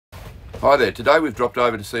Hi there, today we've dropped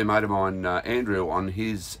over to see a mate of mine, Andrew, on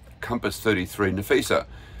his Compass 33 Nafisa.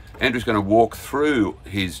 Andrew's going to walk through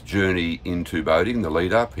his journey into boating, the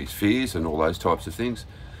lead up, his fears and all those types of things.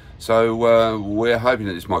 So we're hoping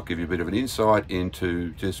that this might give you a bit of an insight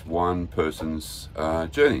into just one person's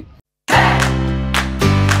journey.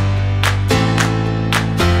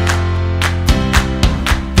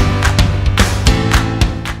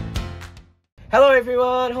 Hello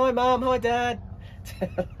everyone, hi Mum, hi Dad.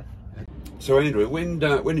 So Andrew, when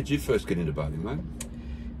did you first get into boating, mate?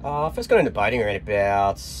 I first got into boating around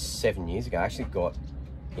about 7 years ago. I actually got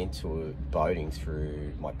into boating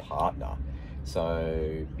through my partner.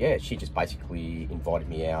 So yeah, she just basically invited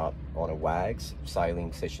me out on a WAGS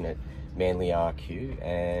sailing session at Manly RQ.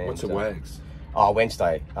 And what's a WAGS?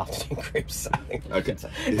 Wednesday afternoon group sailing. Okay.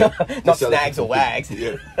 Not snags or wags.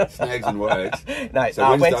 Yeah, snags and wags. No, so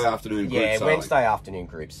Wednesday afternoon group sailing. Yeah, Wednesday afternoon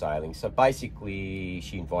group sailing. So basically,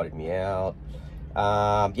 she invited me out.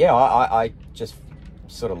 Yeah, I just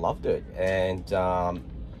sort of loved it, and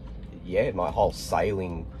yeah, my whole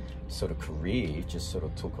sailing sort of career just sort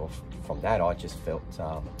of took off from that. I just felt,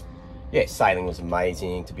 yeah, sailing was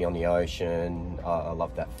amazing. To be on the ocean, I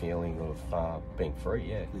loved that feeling of being free.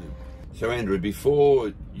 Yeah. So Andrew,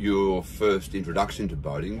 before your first introduction to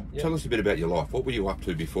boating, tell us a bit about your life. What were you up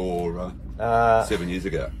to before 7 years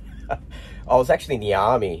ago? I was actually in the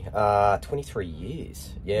army 23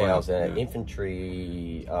 years. Yeah, wow. I was an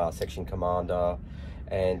infantry section commander,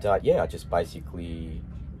 and yeah, I just basically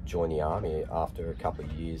joined the army after a couple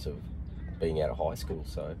of years of being out of high school.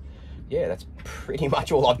 So yeah, that's pretty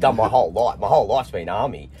much all I've done my whole life. My whole life's been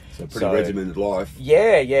army. So pretty regimented life.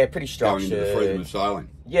 Yeah, pretty structured. Going into the freedom of sailing.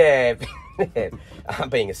 Yeah,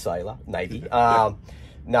 being a sailor, Navy.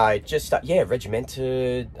 No, just yeah,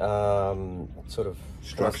 regimented, sort of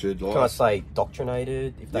structured life. Can I say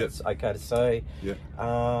doctrinated, if that's okay to say? Yeah.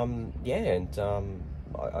 Yeah, and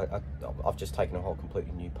I've just taken a whole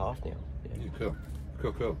completely new path now. Yeah,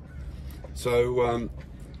 cool. So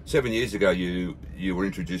 7 years ago, you were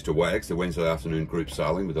introduced to WAGS, the Wednesday afternoon group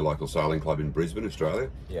sailing with the local sailing club in Brisbane, Australia.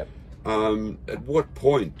 Yep. At what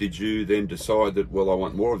point did you then decide that, well, I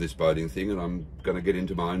want more of this boating thing and I'm going to get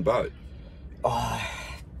into my own boat?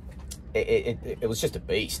 It was just a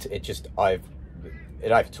beast. It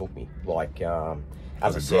overtook me. Like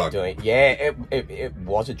as I said, it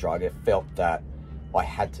was a drug. It felt that I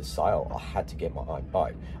had to sail. I had to get my own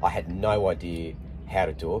boat. I had no idea how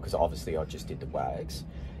to do it because obviously I just did the WAGs.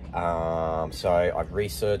 So I've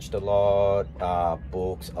researched a lot,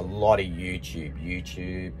 books, a lot of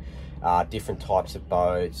YouTube, different types of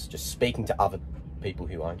boats, just speaking to other people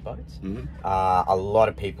who owned boats. A lot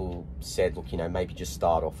of people said, look, maybe just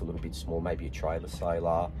start off a little bit small, maybe a trailer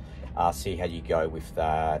sailor, see how you go with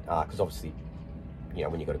that. Because obviously,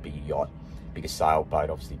 when you've got a bigger yacht, bigger sailboat,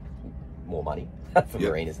 obviously more money for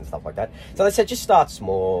marinas and stuff like that. So they said, just start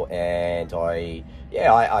small. And I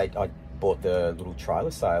bought the little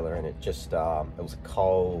trailer sailor, and it just, it was a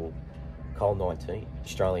Cole 19,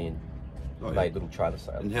 Australian made little trailer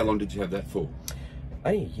sailor. And how long did you have that for?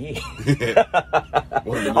 Only a year.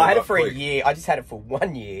 I had it for a year. I just had it for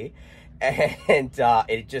 1 year, and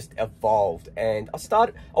it just evolved. And I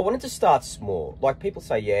wanted to start small. Like people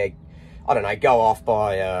say, yeah, I don't know, go off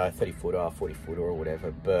by a 30-footer, 40-footer or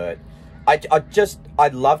whatever. But I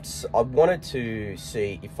wanted to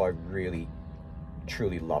see if I really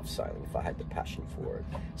truly love sailing, if I had the passion for it.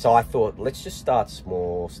 So I thought, let's just start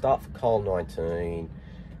small, start for Cole 19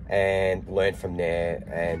 and learn from there.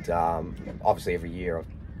 And obviously every year I've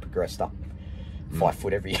progressed up 5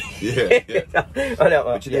 foot every year. Yeah. I know,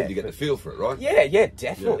 but you need to get the feel for it, right? Yeah,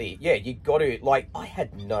 definitely. Yeah, you got to, like, I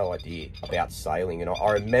had no idea about sailing. And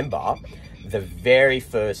I remember the very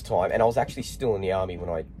first time, and I was actually still in the army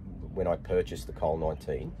when I purchased the Cole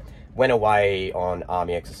 19, went away on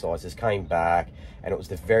army exercises, came back, and it was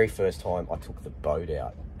the very first time I took the boat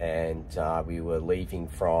out. And we were leaving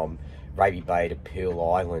from Raby Bay to Peel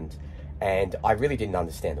Island, and I really didn't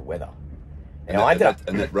understand the weather. And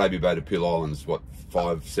that Raby Bay to Peel Island's what,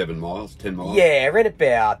 5-7 miles, 10 miles? Yeah, around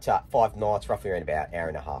about 5 nights, roughly around about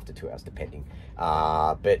 1.5 hours to 2 hours, depending.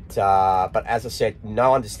 But as I said,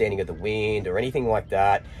 no understanding of the wind or anything like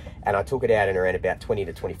that. And I took it out in around about 20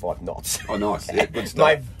 to 25 knots. Oh, nice. Yeah, good stuff.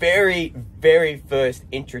 My very, very first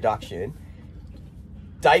introduction,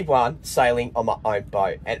 day one, sailing on my own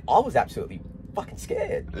boat. And I was absolutely fucking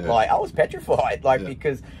scared. Yeah. Like, I was petrified. Like,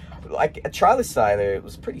 because, like, a trailer sailor, it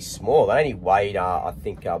was pretty small. It only weighed, I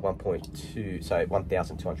think, 1.2, so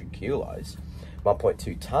 1,200 kilos,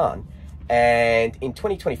 1.2 ton. And in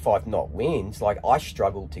 20-25 knot winds, like, I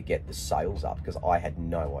struggled to get the sails up because I had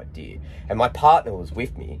no idea. And my partner was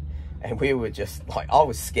with me, and we were just like, I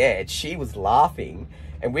was scared, she was laughing,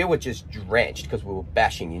 and we were just drenched because we were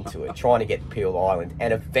bashing into it, trying to get Peel Island.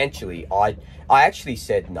 And eventually, I actually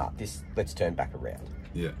said, "No, let's turn back around."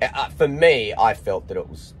 Yeah. For me, I felt that it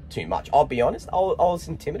was too much. I'll be honest, I was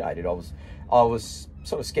intimidated. I was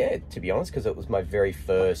sort of scared, to be honest, because it was my very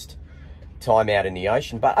first time out in the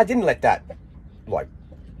ocean. But I didn't let that like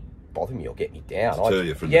bother me or get me down. Deter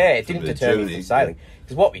you from it didn't deter me from sailing.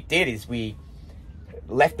 Because what we did is we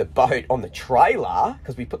left the boat on the trailer,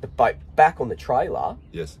 because we put the boat back on the trailer.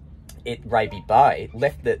 Yes. At Raby Bay,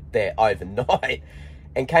 left it there overnight,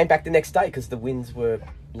 and came back the next day because the winds were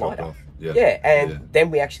lighter. Yeah. And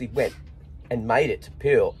then we actually went and made it to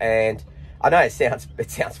Peel. And I know it sounds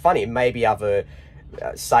funny, and maybe other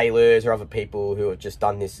sailors or other people who have just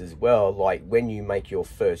done this as well, like when you make your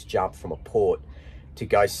first jump from a port to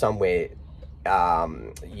go somewhere,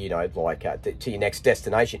 you know, like to your next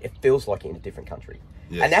destination, it feels like you're in a different country.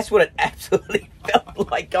 Yes. And that's what it absolutely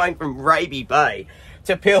felt like, going from Raby Bay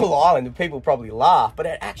to Peel Island. And people probably laugh, but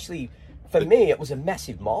it actually, for me, it was a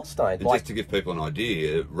massive milestone. And just to give people an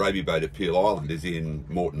idea, Raby Bay to Peel Island is in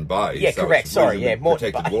Moreton Bay. Yeah, so correct. Sorry, yeah,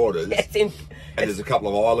 Moreton protected Bay. waters. And there's a couple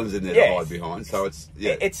of islands in there to hide behind. So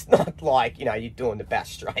it's not like, you know, you're doing the Bass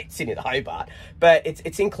Straits in Hobart, but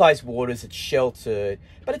it's enclosed waters. It's sheltered,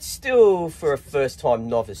 but it's still, for a first-time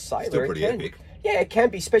novice sailor, still pretty epic. Yeah, it can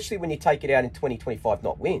be, especially when you take it out in 20-25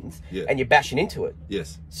 knot winds and you're bashing into it.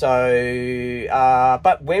 Yes. So,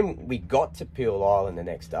 but when we got to Peel Island the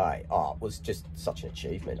next day, it was just such an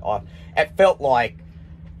achievement. It felt like,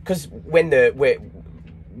 because when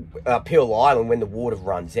Peel Island, when the water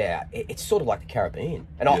runs out, it's sort of like the Caribbean.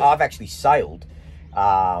 And I've actually sailed,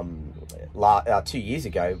 2 years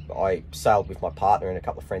ago, I sailed with my partner and a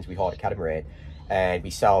couple of friends. We hired a catamaran, and we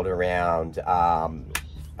sailed around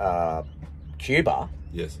Cuba,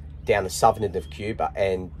 down the southern end of Cuba,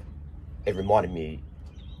 and it reminded me,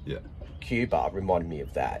 Cuba reminded me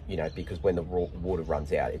of that, you know, because when the water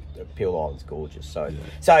runs out, Peel Island's gorgeous. So,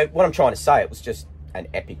 so what I'm trying to say, it was just an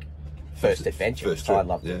epic first adventure. I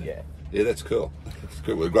loved it. Yeah, that's cool. That's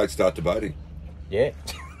cool. Well, a great start to boating. Yeah.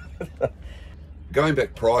 Going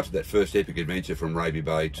back prior to that first epic adventure from Raby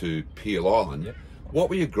Bay to Peel Island, what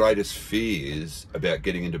were your greatest fears about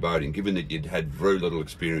getting into boating, given that you'd had very little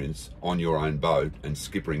experience on your own boat and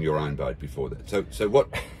skippering your own boat before that? So what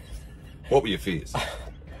were your fears?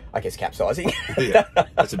 I guess capsizing. Yeah,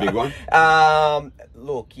 that's a big one.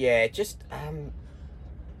 Look, yeah, just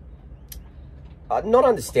not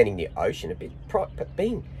understanding the ocean a bit, but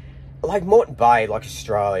being like Moreton Bay, like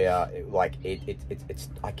Australia, like it's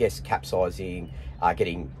I guess capsizing,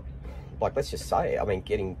 getting, like, let's just say, I mean,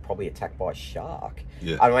 getting probably attacked by a shark.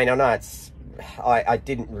 Yeah. I mean, I know I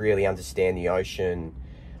didn't really understand the ocean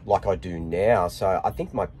like I do now. So I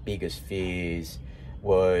think my biggest fears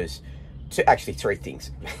was actually three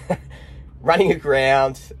things. Running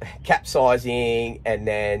aground, capsizing, and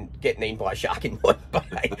then getting eaten by a shark in Moreton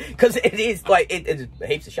Bay. Because it is, like, it's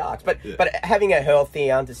heaps of sharks. But having a healthy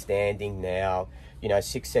understanding now, you know,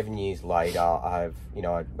 6-7 years later, I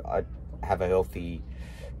have a healthy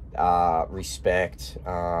respect,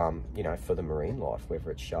 you know, for the marine life, whether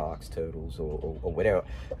it's sharks, turtles, or whatever.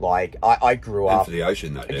 Like, I grew up... And for the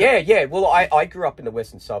ocean, though. Yeah. Well, I grew up in the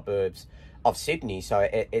western suburbs of Sydney, so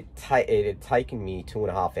it had taken me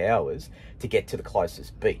 2.5 hours to get to the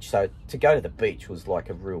closest beach. So to go to the beach was like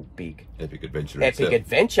a real big... Epic adventure. As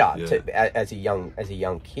a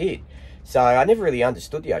young kid. So I never really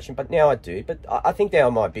understood the ocean, but now I do. But I think now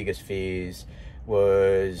my biggest fears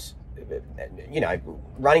was, you know,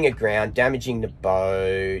 running aground, damaging the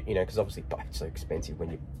boat, you know, because obviously boats are expensive when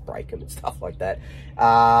you break them and stuff like that.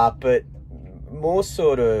 But more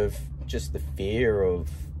sort of just the fear of,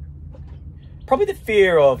 probably the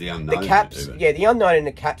fear of the unknown, the unknown and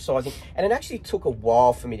the capsizing. And it actually took a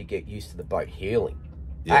while for me to get used to the boat heeling.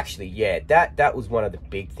 Yeah. Actually, that was one of the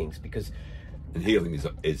big things, because... And heeling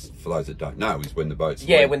is, for those that don't know, is when the boat's...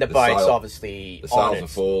 Yeah, when the boat's obviously the sails are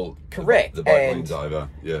full. Correct. The boat leans over.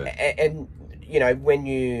 Yeah. And, you know, when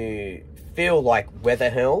you feel like weather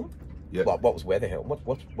helm... Yeah. What was weather helm?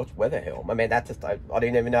 What's weather helm? I mean, that's just... I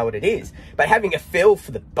don't even know what it is. But having a feel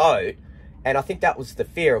for the boat... And I think that was the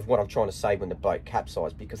fear of what I'm trying to say when the boat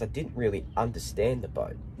capsized, because I didn't really understand the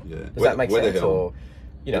boat. Yeah. Does that make sense? Or,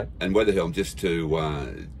 you know... And weather helm, just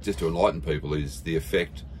to enlighten people, is the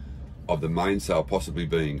effect of the mainsail possibly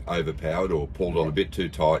being overpowered or pulled on a bit too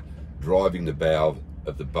tight, driving the bow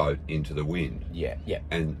of the boat into the wind. Yeah.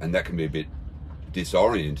 And that can be a bit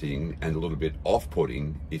disorienting and a little bit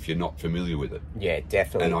off-putting if you're not familiar with it. Yeah,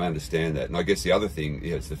 definitely. And I understand that. And I guess the other thing,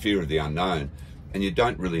 it's the fear of the unknown, and you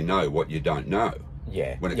don't really know what you don't know.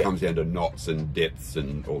 Yeah. When it comes down to knots and depths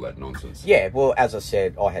and all that nonsense. Yeah, well, as I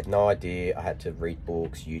said, I had no idea. I had to read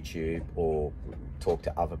books, YouTube, or talk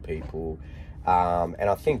to other people. And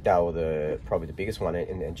I think they were probably the biggest one.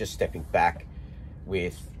 And just stepping back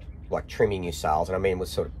with like trimming your sails. And I mean, we're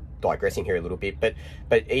sort of digressing here a little bit, but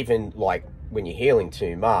even like when you're heeling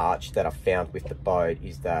too much, that I found with the boat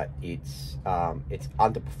is that it's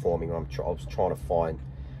underperforming. I was trying to find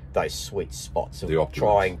those sweet spots of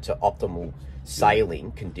trying to optimal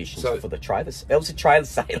sailing conditions for the trailers. It was a trailer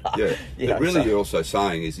sailor. Yeah, but really you're also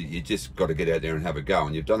saying is that you just got to get out there and have a go,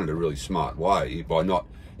 and you've done it a really smart way by not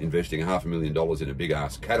investing $500,000 in a big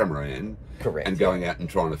ass catamaran. Correct. And going out and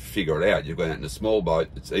trying to figure it out. You've gone out in a small boat,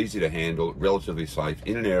 it's easy to handle, relatively safe,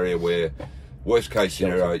 in an area where, worst case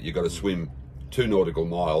scenario, you've got to swim 2 nautical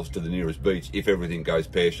miles to the nearest beach if everything goes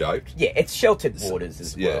pear-shaped. Yeah, it's sheltered waters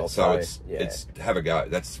as well. So it's have a go.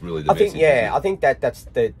 That's really the message. I think that's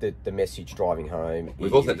the message driving home.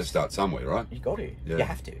 We've all had to start somewhere, right? You got to. Yeah. You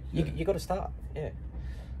have to. You got to start. Yeah.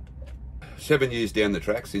 7 years down the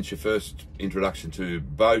track since your first introduction to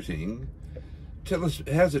boating, tell us,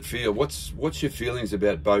 how's it feel? What's your feelings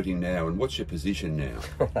about boating now, and what's your position now?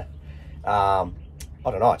 I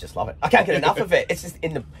don't know. I just love it. I can't get enough of it. It's just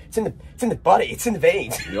in the body. It's in the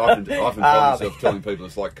veins. I often find myself telling people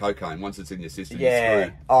it's like cocaine. Once it's in your system, yeah. you're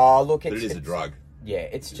screwed. Oh, look, it is a drug. Yeah,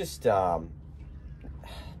 it's just it's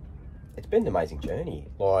been an amazing journey.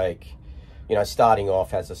 Like, you know, starting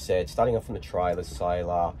off, as I said, starting off from the trailer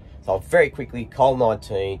sailor. So very quickly, Cole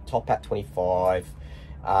 19, top hat 25,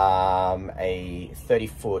 a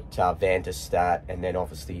 30-foot Van der Stat, and then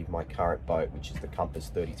obviously my current boat, which is the Compass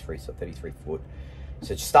 33, so 33 foot.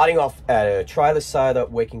 So starting off at a trailer sailor,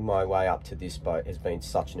 working my way up to this boat has been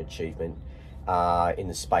such an achievement in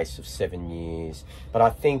the space of 7 years. But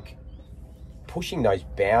I think pushing those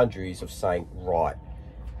boundaries of saying, right,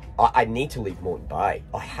 I need to leave Moreton Bay.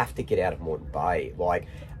 I have to get out of Moreton Bay. Like,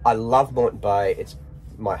 I love Moreton Bay. It's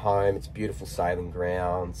my home. It's beautiful sailing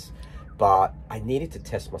grounds. But I needed to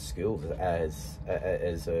test my skills as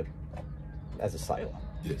a sailor.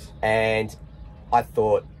 Yes. And I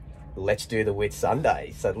thought, let's do the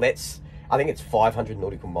Whitsundays. So I think it's 500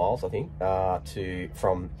 nautical miles, I think,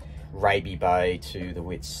 from Raby Bay to the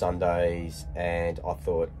Whitsundays. And I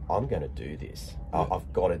thought, I'm going to do this. Yeah.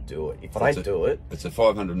 I've got to do it. If I don't do it... It's a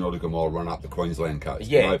 500 nautical mile run up the Queensland coast,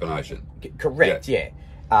 the open ocean. Correct, yeah.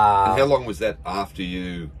 And how long was that after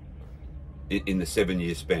you... in the 7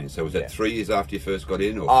 year span? So was that 3 years after you first got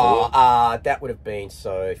in, or 4? That would have been 6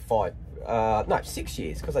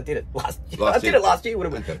 years, because I did it last year. I did it last year.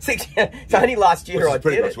 Would have been 6 years. So only last year I did it.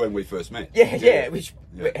 Pretty much when we first met.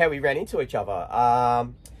 How we ran into each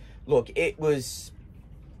other. Look, it was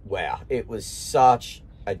it was such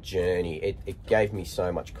a journey. It gave me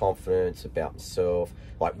so much confidence about myself.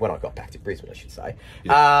 Like when I got back to Brisbane, I should say.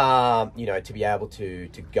 Yeah. You know, to be able to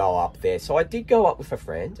go up there. So I did go up with a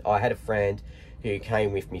friend. I had a friend who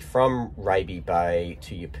came with me from Raby Bay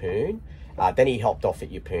to Yeppoon. Then he hopped off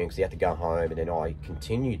at Yeppoon because he had to go home, and then I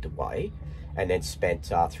continued the way, and then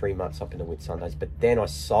spent 3 months up in the Whitsundays. But then I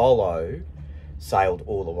solo sailed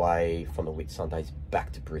all the way from the Whitsundays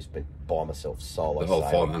back to Brisbane by myself, solo. The whole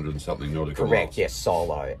 500 and something nautical miles. Correct, yes,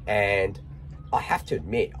 solo. And I have to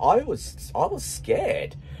admit, I was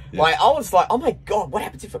scared. Yeah. Like, I was like, oh my God, what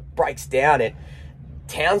happens if it breaks down at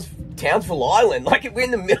Townsville Island? Like, we're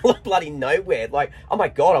in the middle of bloody nowhere. Like, oh my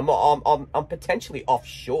God, I'm potentially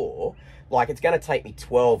offshore. Like, it's going to take me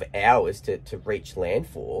 12 hours to reach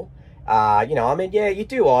landfall. You know, I mean, yeah, you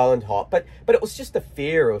do island hop, but it was just the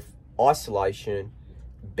fear of isolation,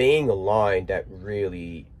 being alone, that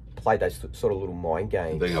really played those sort of little mind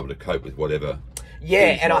games. Being able to cope with whatever.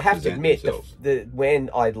 Yeah, and I have to admit, when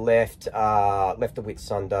I left the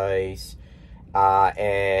Whitsundays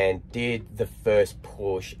and did the first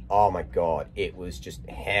push, oh my God, it was just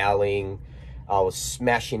howling. I was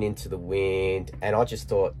smashing into the wind, and I just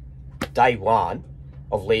thought, day one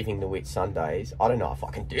of leaving the Whitsundays, I don't know if I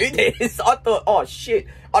can do this. I thought, oh shit,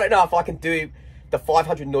 I don't know if I can do the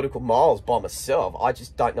 500 nautical miles by myself. I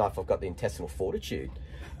just don't know if I've got the intestinal fortitude.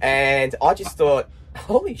 And I just thought,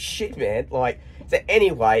 holy shit, man. Like, so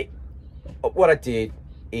anyway, what I did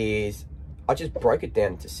is I just broke it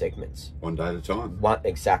down into segments. One day at a time.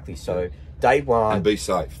 Exactly. So day one. And be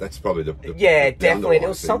safe. That's probably the definitely. And it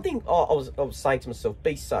was something I was saying to myself,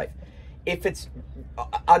 be safe. If it's,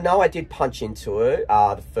 I know I did punch into it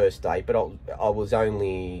the first day, but I was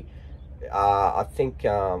only, I think,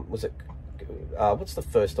 was it, what's the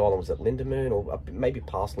first island? Was it Lindemoon, or maybe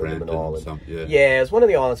past Lindemoon Island? Yeah, it was one of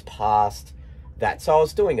the islands past that. So I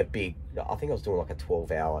was doing I think I was doing like a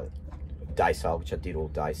 12-hour day sail, which I did all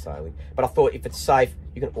day sailing. But I thought, if it's safe,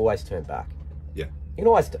 you can always turn back. Yeah.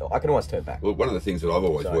 I can always turn back. Well, one of the things that I've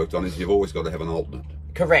always worked on is you've always got to have an alternate.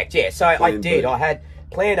 Correct. Yeah. So I did. B. I had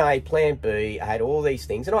plan A, plan B. I had all these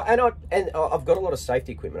things, and I've got a lot of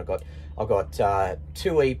safety equipment. I've got 2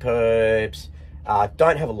 EPIRBs.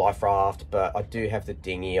 Don't have a life raft, but I do have the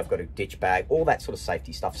dinghy. I've got a ditch bag, all that sort of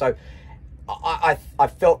safety stuff. So I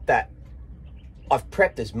felt that I've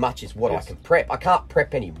prepped as much as what I can prep. I can't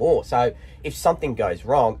prep anymore. So if something goes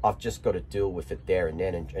wrong, I've just got to deal with it there and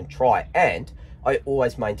then and try. And I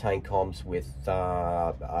always maintain comms with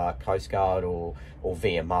Coast Guard or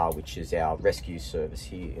VMR, which is our rescue service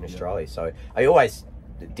here in Australia. So I always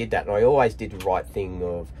did that, and I always did the right thing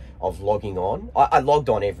of logging on. I logged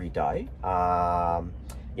on every day.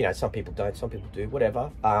 You know, some people don't, some people do,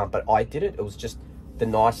 whatever. But I did it. It was just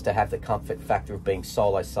nice to have the comfort factor of being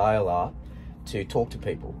solo sailor to talk to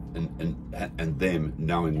people and them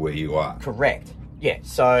knowing where you are. Correct. Yeah.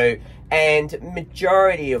 So, and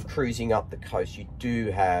majority of cruising up the coast, you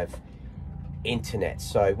do have internet.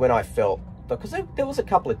 So when I felt, because there was a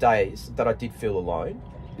couple of days that I did feel alone.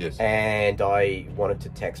 Yes. And I wanted to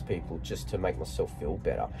text people just to make myself feel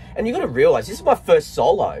better. And you got to realize this is my first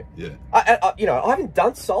solo. Yeah. I haven't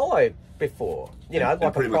done solo before. You know,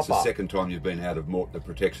 and pretty much the second time you've been out of the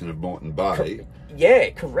protection of Moreton Bay. Yeah,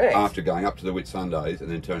 correct. After going up to the Whitsundays and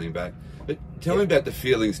then turning back. But tell me about the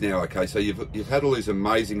feelings now. Okay, so you've had all these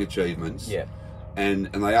amazing achievements. Yeah. And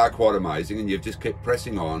they are quite amazing, and you've just kept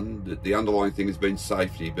pressing on. The underlying thing has been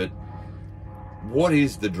safety. But what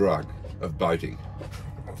is the drug of boating?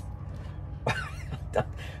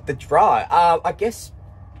 The drug, I guess.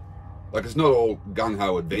 Like, it's not all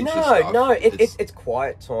gung-ho adventure stuff. No, it's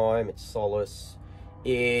quiet time, it's solace,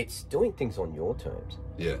 it's doing things on your terms.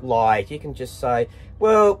 Yeah. Like, you can just say,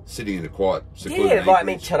 well... Sitting in a quiet, secluded yeah, like, I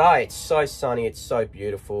mean, today, it's so sunny, it's so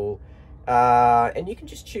beautiful, and you can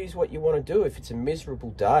just choose what you want to do. If it's a miserable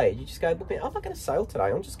day, you just go, look, man, I'm not going to sail today,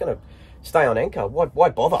 I'm just going to stay on anchor. Why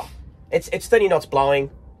bother? It's 30 knots blowing.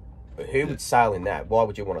 Who would sail in that? Why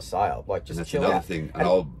would you want to sail? Like, just chill out. That's another thing. An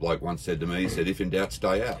old bloke once said to me, he said, if in doubt,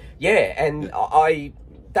 stay out. Yeah, and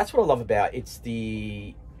that's what I love about it's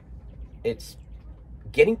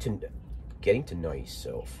getting to know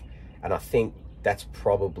yourself. And I think that's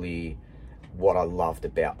probably what I loved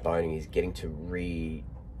about boating, is getting to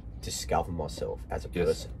rediscover myself as a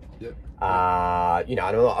person. Yep. You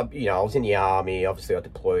know, I was in the army. Obviously, I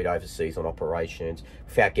deployed overseas on operations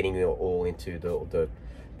without getting it all into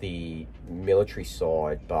the military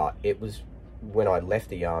side, but it was when I left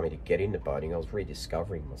the army to get into boating, I was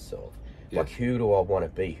rediscovering myself. Yes. Like, who do I want to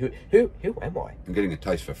be? Who am I? And getting a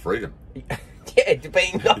taste for freedom. Yeah,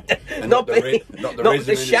 being not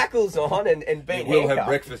the shackles on and being. You will have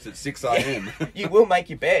breakfast at 6 a.m. You will make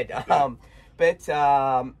your bed.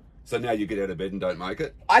 So now you get out of bed and don't make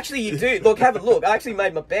it? Actually, you do. Look, have a look. I actually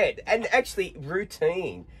made my bed. And actually,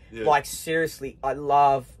 routine. Yeah. Like, seriously, I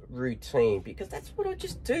love routine because that's what I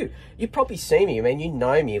just do. You probably see me. I mean, you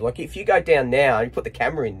know me. Like, if you go down now and you put the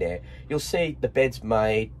camera in there, you'll see the bed's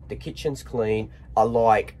made, the kitchen's clean. I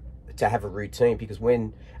like to have a routine because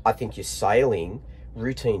when I think you're sailing,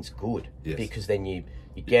 routine's good. Yes. Because then you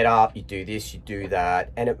get up, you do this, you do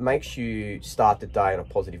that, and it makes you start the day on a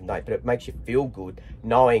positive note, but it makes you feel good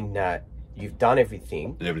knowing that you've done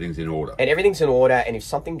everything. And everything's in order. And if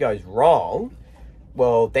something goes wrong,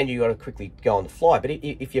 well, then you got to quickly go on the fly. But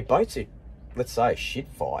if your boat's let's say, a shit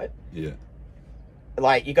fight, yeah,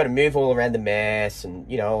 like, you got to move all around the mess and,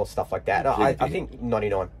 you know, all stuff like that. I think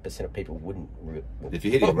 99% of people wouldn't. If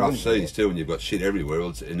you're hitting rough seas too and you've got shit everywhere,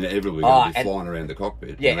 it's inevitably going to be flying around the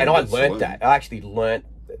cockpit. Yeah, and I learnt that. I actually learnt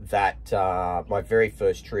that my very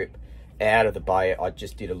first trip out of the bay, I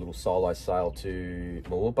just did a little solo sail to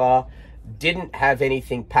Mooloolaba. Didn't have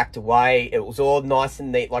anything packed away. It was all nice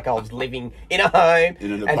and neat, like I was living in a home.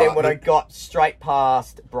 And then when I got straight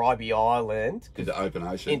past Bribie Island, into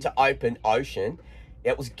open ocean,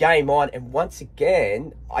 it was game on. And once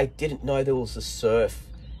again, I didn't know there was a surf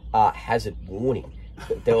hazard warning.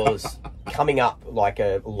 There was coming up, like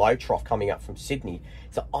a low trough coming up from Sydney.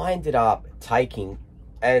 So I ended up taking,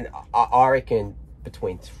 and I reckon,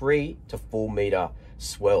 between 3 to 4 meter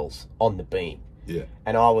swells on the beam. Yeah.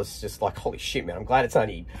 And I was just like, holy shit, man, I'm glad it's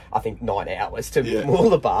only, I think, 9 hours to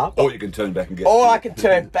Mooloolaba. Or you can turn back and get... Or I can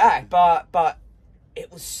turn back, but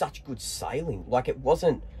it was such good sailing. Like, it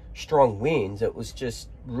wasn't strong winds, it was just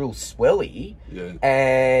real swelly. Yeah.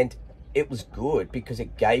 And it was good because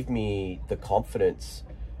it gave me the confidence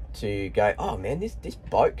to go, oh, man, this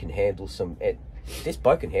boat can handle some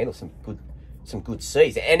good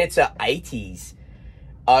seas. And it's a 80s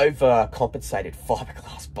overcompensated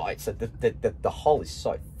fiberglass boat, so the hull is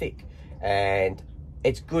so thick, and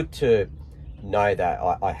it's good to know that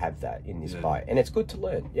I have that in this boat, and it's good to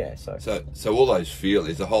learn. Yeah. So all those feelings,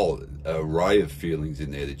 there's a whole array of feelings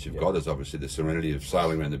in there that you've got. There's obviously the serenity of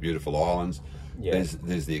sailing around the beautiful islands. Yeah.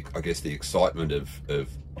 There's the, I guess, the excitement of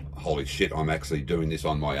holy shit, I'm actually doing this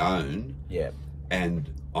on my own. Yeah.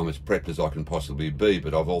 And I'm as prepped as I can possibly be,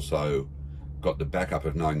 but I've also got the backup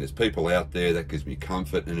of knowing there's people out there that gives me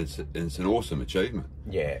comfort, and it's an awesome achievement.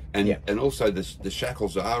 Yeah. And also the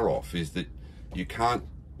shackles are off, is that you can't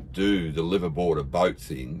do the live aboard a boat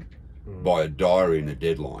thing by a diary and a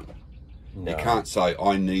deadline. No. You can't say,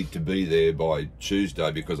 I need to be there by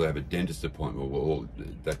Tuesday because I have a dentist appointment. Well,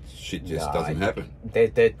 that shit just doesn't happen.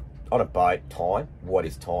 They're on a boat, time. What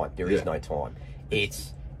is time? There is no time.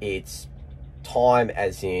 It's time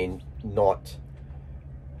as in not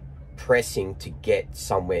pressing to get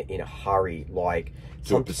somewhere in a hurry, like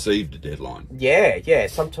to a perceived deadline. Yeah.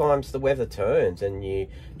 Sometimes the weather turns, and you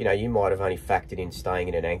might have only factored in staying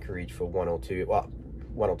in an anchorage for one or two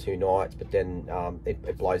nights, but then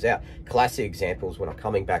it blows out. Classic examples when I'm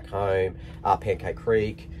coming back home, Pancake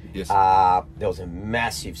Creek. Yes. There was a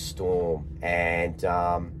massive storm, and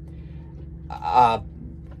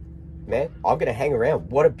man, I'm going to hang around.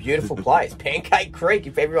 What a beautiful place. Pancake Creek,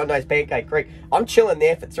 if everyone knows Pancake Creek. I'm chilling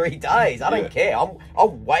there for 3 days. I don't care.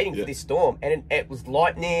 I'm waiting for this storm. And it was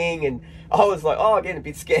lightning, and I was like, getting a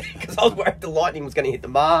bit scared because I was worried the lightning was going to hit the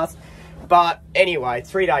mast. But anyway,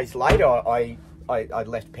 3 days later, I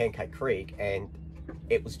left Pancake Creek, and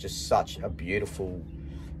it was just such a beautiful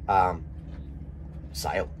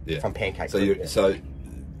sail from Pancake Creek. So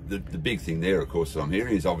the big thing there, of course, that I'm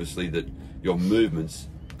hearing is obviously that your movements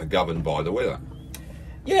are governed by the weather.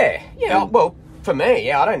 Yeah. Well, for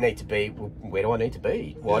me, I don't need to be. Where do I need to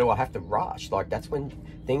be? Why do I have to rush? Like, that's when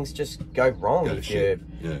things just go wrong.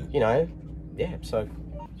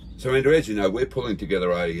 So Andrew, as you know, we're pulling together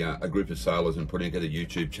a group of sailors and putting together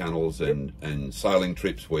YouTube channels and sailing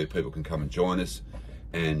trips where people can come and join us,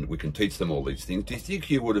 and we can teach them all these things. Do you think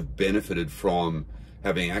you would have benefited from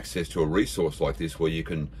having access to a resource like this where you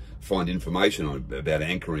can find information about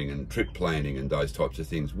anchoring and trip planning and those types of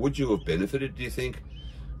things? Would you have benefited, do you think,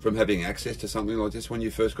 from having access to something like this when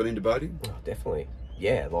you first got into boating? Oh, definitely.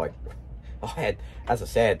 Yeah, like I had, as I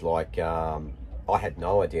said, like I had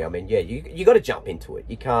no idea. I mean, you got to jump into it.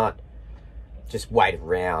 You can't just wait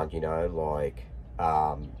around, you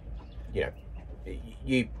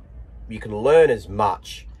can learn as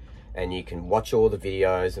much, and you can watch all the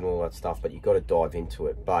videos and all that stuff, but you've got to dive into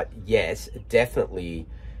it. But yes, definitely,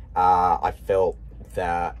 I felt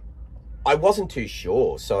that I wasn't too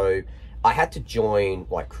sure. So I had to join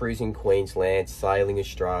like Cruising Queensland, Sailing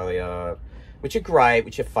Australia, which are great,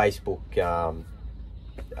 which are Facebook,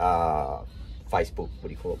 what do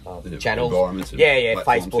you call it? Channels.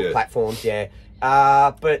 Facebook platforms,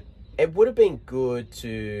 but it would have been good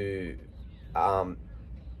to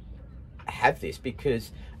have this,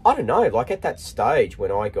 because I don't know, like at that stage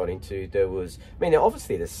when I got into,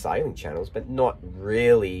 obviously there's sailing channels, but not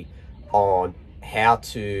really on how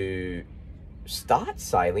to start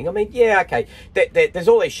sailing. I mean, there's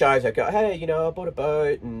all these shows that go, hey, I bought a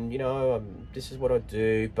boat and, this is what I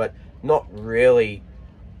do, but not really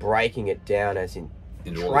breaking it down as in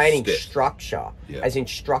training structure, as in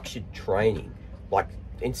structured training, like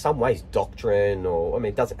in some ways doctrine, or,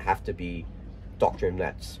 it doesn't have to be doctrine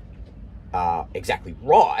that's exactly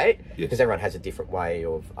right, because everyone has a different way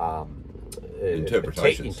of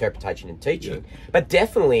interpretation and teaching. But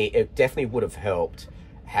it definitely would have helped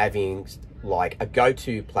having like a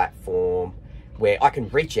go-to platform where I can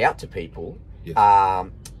reach out to people,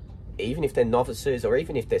 even if they're novices or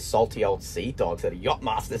even if they're salty old sea dogs that are yacht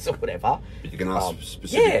masters or whatever. But you can ask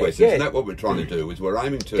specific questions, and that's what we're trying to do. Is we're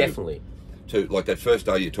aiming to definitely. To, like that first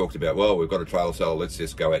day you talked about, well, we've got a trail sail, let's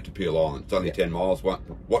just go out to Peel Island. It's only 10 miles.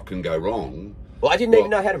 What can go wrong? Well, I didn't even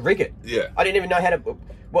know how to rig it. Yeah. I didn't even know how to.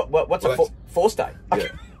 What's a forestay? Yeah.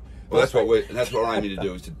 Well, that's what we're aiming to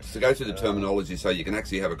do, is to go through the terminology so you can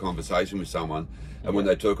actually have a conversation with someone, and when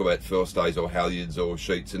they talk about forestays or halyards or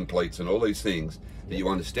sheets and cleats and all these things, that you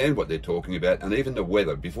understand what they're talking about, and even the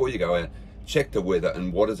weather. Before you go out, check the weather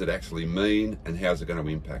and what does it actually mean and how's it going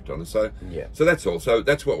to impact on us. So that's all. So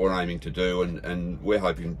that's what we're aiming to do, and we're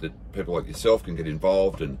hoping that people like yourself can get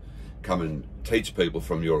involved and come and teach people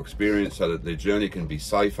from your experience so that their journey can be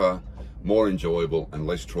safer, more enjoyable and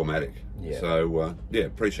less traumatic. So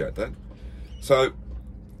appreciate that. So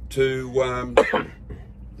I'll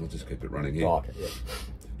just keep it running here.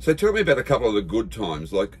 So tell me about a couple of the good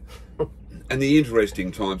times, like, and the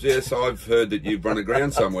interesting times. Yes, I've heard that you've run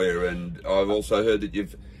aground somewhere, and I've also heard that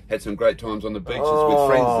you've had some great times on the beaches with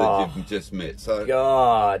friends that you've just met. So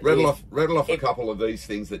rattle off a couple of these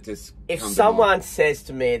things that just if someone says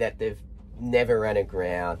to me that they've never ran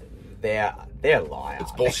aground. They're a liar.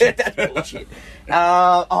 It's bullshit. That's bullshit.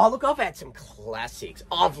 Oh, look, I've had some classics.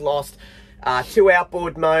 I've lost 2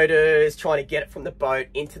 outboard motors trying to get it from the boat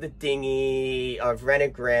into the dinghy. I've ran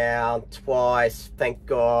aground twice, thank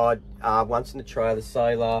God. Once in the trailer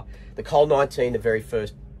sailor, the Col 19, the very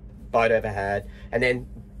first boat I ever had, and then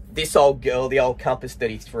this old girl, the old Compass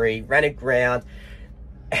 33, ran aground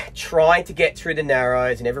trying to get through the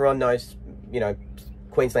Narrows, and everyone knows, you know,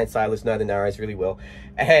 Queensland sailors know the Narrows really well.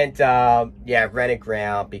 And yeah, ran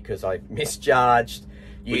aground because I misjudged,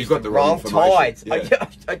 used got the wrong tides. Yeah,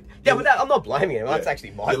 but I'm not blaming him. That's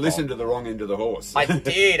actually my fault. You listened to the wrong end of the horse. I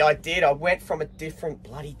did. I went from a different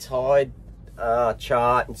bloody tide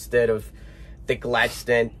chart instead of the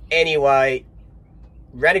Gladstone. Anyway,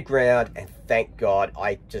 ran aground, and thank God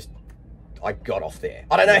I got off there.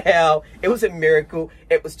 I don't know how. It was a miracle.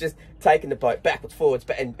 It was just taking the boat backwards, forwards,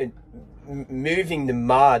 and moving the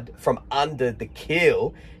mud from under the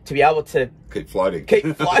keel to be able to keep floating.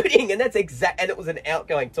 And that's and it was an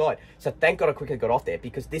outgoing tide. So thank God I quickly got off there,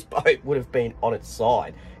 because this boat would have been on its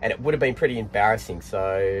side and it would have been pretty embarrassing.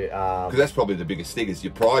 So because that's probably the biggest thing, is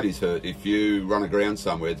your pride is hurt if you run aground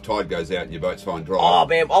somewhere, the tide goes out and your boat's fine dry. Oh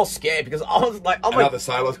man, I was scared, because I was like, and other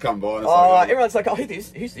sailors come by and everyone's like, oh,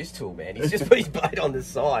 who's this tool, man? He's just put his boat on the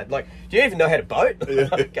side. Like, do you even know how to boat?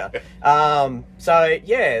 Okay. So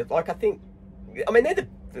yeah, like, I think, I mean, they're the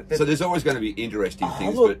so there's always going to be interesting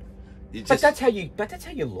things, look, but but that's how you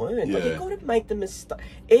learn. Yeah. Like, you got to make the mistake.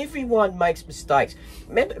 Everyone makes mistakes.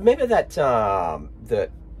 Remember that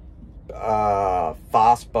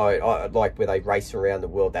fast boat, like where they race around the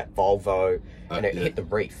world, that Volvo, and it hit the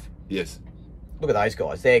reef. Yes. Look at those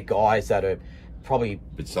guys. They're guys that are probably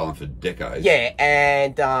been selling for decades. Yeah,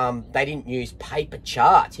 and they didn't use paper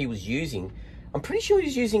charts. He was using, I'm pretty sure he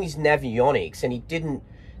was using his Navionics, and he didn't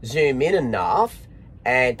zoom in enough,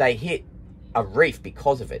 and they hit a reef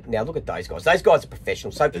because of it. Now look at those guys. Those guys are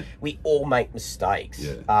professionals. So we all make mistakes.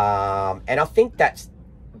 Yeah. And I think that's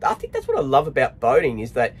what I love about boating,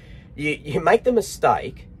 is that you make the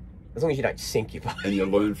mistake, as long as you don't sink your boat. And you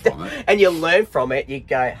learn from it. And you learn from it. You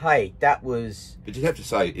go, hey, that was... But you'd have to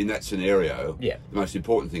say, in that scenario, the most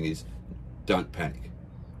important thing is don't panic.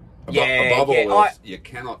 Above all else, you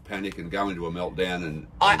cannot panic and go into a meltdown. And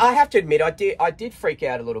I have to admit, I did freak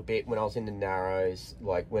out a little bit when I was in the Narrows,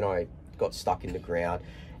 like when I got stuck in the ground,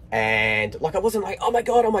 and like I wasn't like, oh my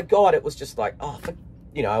god. It was just like,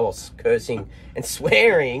 you know, I was cursing and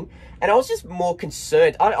swearing, and I was just more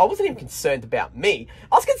concerned. I wasn't even concerned about me.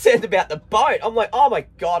 I was concerned about the boat. I'm like, oh my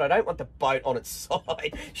god, I don't want the boat on its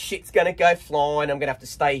side. Shit's gonna go flying. I'm gonna have to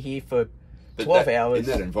stay here for 12 hours. In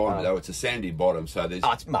that environment, though, it's a sandy bottom, so there's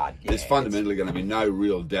it's mud. Yeah, there's fundamentally going to be no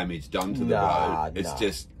real damage done to the boat. It's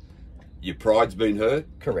just your pride's been hurt.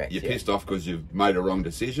 Correct. You're pissed off because you've made a wrong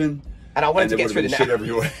decision. And I wanted to get through the shit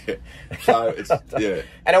everywhere. So it's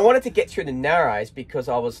And I wanted to get through the Narrows because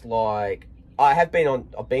I was like, I've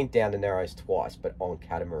been down the Narrows twice, but on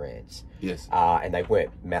catamarans. Yes. And they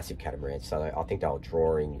weren't massive catamarans, so I think they were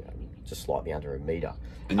drawing just slightly under a metre.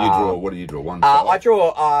 And you draw, what do you draw? 1.5? I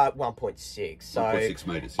draw 1.6. So 1.6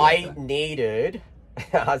 metres. Yeah, I needed,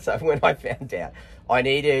 so when I found out, I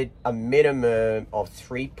needed a minimum of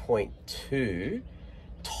 3.2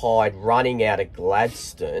 tide running out of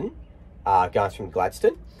Gladstone, going from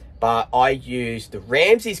Gladstone. But I used the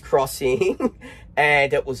Ramsay's crossing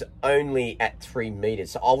and it was only at 3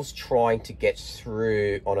 metres. So I was trying to get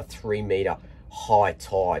through on a 3 metre high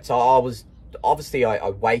tide. So I was, obviously I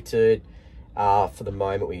waited for the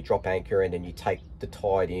moment where you drop anchor and then you take the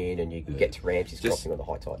tide in and you get to Ramsay's crossing on the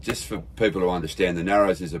high tide. Just for people to understand, the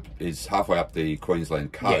Narrows is halfway up the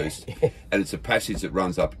Queensland coast, and it's a passage that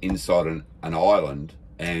runs up inside an island,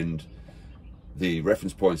 and the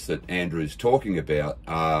reference points that Andrew's talking about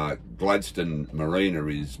are Gladstone Marina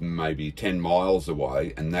is maybe 10 miles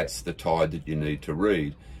away, and that's the tide that you need to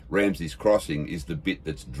read. Ramsay's crossing is the bit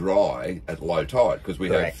that's dry at low tide, because we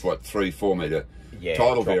have, what, 3-4 metre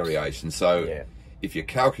tidal variation. So if your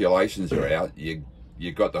calculations are out,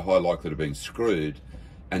 you've got the high likelihood of being screwed.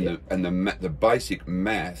 And the basic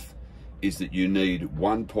math is that you need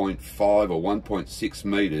 1.5 or 1.6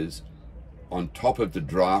 metres on top of the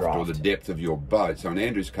draft or the depth of your boat. So in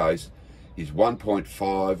Andrew's case, is 1.5,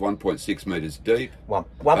 1.6 metres deep.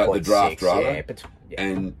 The draft rather.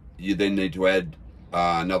 And you then need to add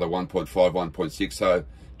another 1.5, 1.6. So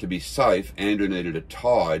to be safe, Andrew needed a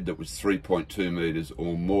tide that was 3.2 metres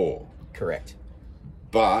or more. Correct.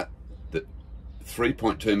 But the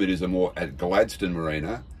 3.2 metres or more at Gladstone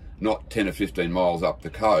Marina, not 10 or 15 miles up the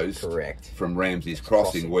coast. Correct. From Ramsay's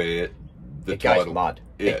crossing, where the it goes mud.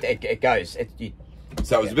 Yeah. It goes.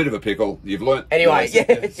 So it was a bit of a pickle. You've learnt. Anyway, you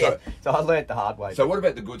know, yeah. So I learnt the hard way. So what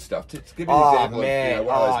about the good stuff? Give me an example man. of,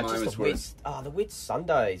 one of those moments where... The wit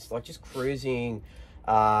Sundays, like just cruising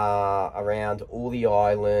around all the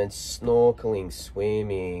islands, snorkeling,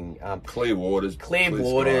 swimming, clear waters,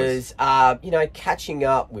 you know, catching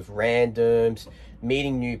up with randoms,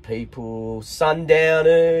 meeting new people,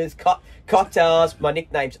 sundowners, cocktails. My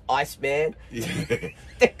nickname's Iceman.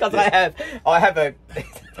 Because I have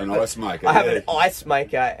an ice maker. I have an ice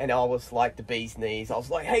maker, and I was like the bee's knees. I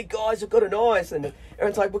was like, "Hey guys, I've got an ice," and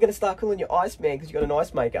everyone's like, "We're going to start calling you Iceman because you got an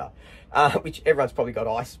ice maker," which everyone's probably got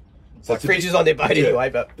ice. So like fridges on their boat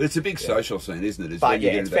anyway, but it's a big social scene, isn't it? But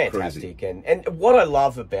yeah, it's fantastic, and what I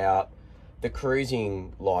love about the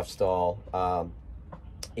cruising lifestyle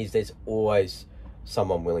is there's always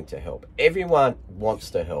someone willing to help. Everyone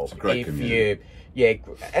wants to help. It's a great community.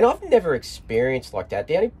 And I've never experienced like that.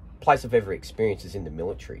 The only place I've ever experienced is in the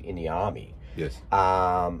military, in the army. Yes.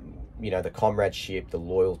 You know, the comradeship, the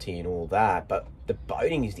loyalty, and all that. But the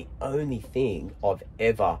boating is the only thing I've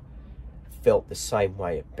ever felt the same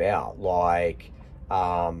way about. Like,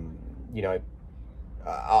 you know,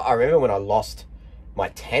 I remember when I lost my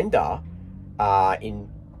tender in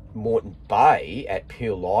Moreton Bay at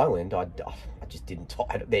Peel Island. I just didn't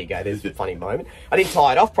tie it. There you go. There's a funny moment. I didn't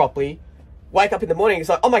tie it off properly. Wake up in the morning, it's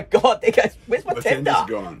like, oh my God, there goes, where's my tender?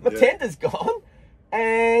 Gone. My tender's gone.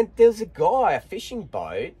 And there's a guy, a fishing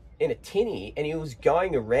boat in a tinny, and he was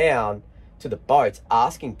going around to the boats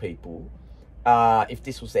asking people if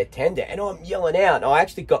this was their tender. And I'm yelling out, and I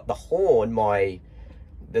actually got the horn,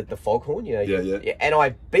 the foghorn, you know. Yeah. And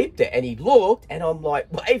I beeped it, and he looked, and I'm like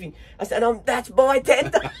waving. I said, that's my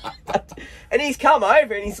tender. And he's come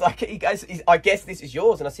over, and he's like, he goes, I guess this is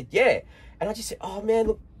yours. And I said, yeah. And I just said, oh man,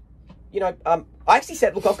 look, you know, I actually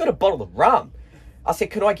said, look, I've got a bottle of rum. I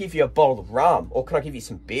said, can I give you a bottle of rum, or can I give you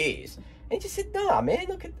some beers? And he just said, nah, man,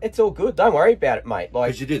 look, it's all good. Don't worry about it, mate. Like,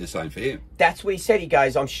 because you did the same for him. That's what he said. He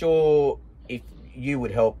goes, I'm sure if you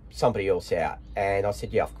would help somebody else out. And I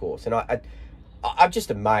said, yeah, of course. And I'm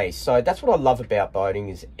just amazed. So that's what I love about boating,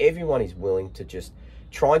 is everyone is willing to just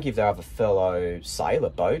try and give their other fellow sailor,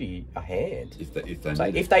 boatie, a hand. If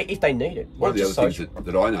they need it. One of the other things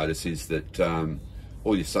that I notice is that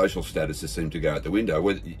all your social statuses seem to go out the window.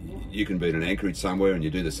 Whether you can be in an anchorage somewhere and you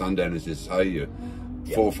do the sundown, as you say, you're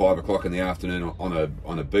 4 or 5 o'clock in the afternoon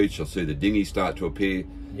on a beach, you'll see the dinghies start to appear.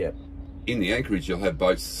 Yep. In the anchorage, you'll have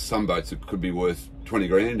boats, some boats that could be worth 20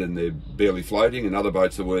 grand and they're barely floating, and other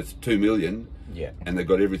boats are worth 2 million. Yeah. And they've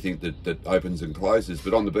got everything that opens and closes.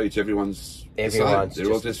 But on the beach, everyone's the same.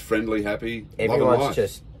 They're all just friendly, happy. Everyone's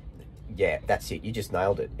just, yeah, that's it. You just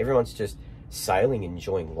nailed it. Everyone's just sailing,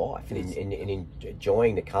 enjoying life, and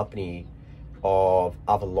enjoying the company of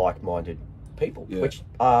other like-minded people, which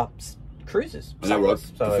are cruisers. I know, I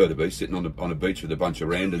prefer to be sitting on a beach with a bunch of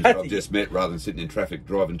randoms that I've just met, rather than sitting in traffic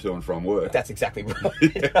driving to and from work. That's exactly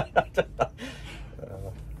right.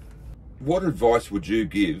 What advice would you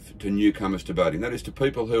give to newcomers to boating? That is, to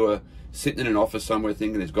people who are sitting in an office somewhere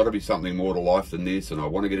thinking there's got to be something more to life than this and I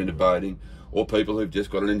want to get into boating, or people who've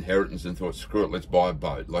just got an inheritance and thought, screw it, let's buy a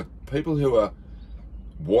boat. Like, people who are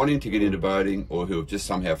wanting to get into boating or who have just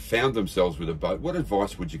somehow found themselves with a boat, what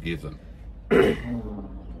advice would you give them?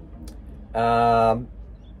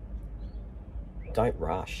 Don't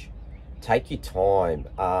rush. Take your time.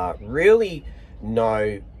 Really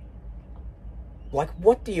know, like,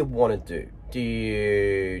 what do you want to do? Do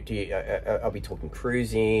you are we talking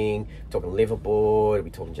cruising, talking liveaboard, are we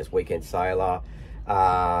talking just weekend sailor,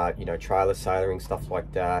 you know, trailer sailoring, stuff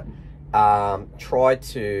like that? Try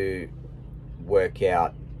to work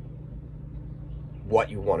out what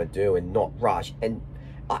you want to do and not rush. And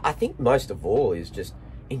I think most of all is just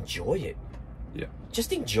enjoy it. Yeah.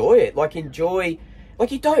 Just enjoy it. Like, enjoy,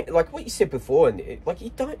 like, you don't, like what you said before, and like,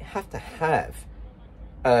 you don't have to have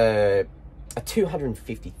a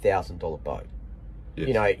 $250,000 boat. Yes.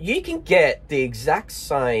 You know, you can get the exact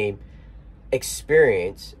same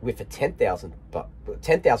experience with a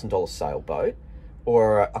 $10,000 sailboat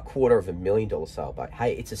or a $250,000 sailboat.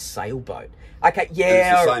 Hey, it's a sailboat. Okay, yeah.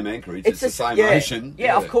 And it's the same anchorage. It's the same ocean.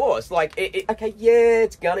 Yeah, of course. Like, okay, yeah,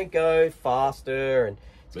 it's gonna go faster and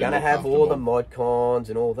it's gonna have all the mod cons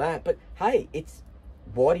and all that. But hey,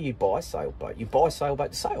 why do you buy a sailboat? You buy a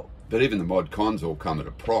sailboat to sail. But even the mod cons all come at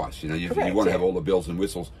a price. You know, you want to have all the bells and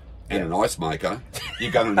whistles and an ice maker.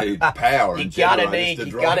 You're going to need power and generators to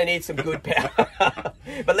drive. You're going to need some good power.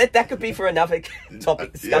 But that could be for another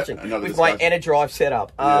topic discussion with my EnerDrive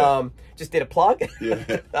setup. Just did a plug.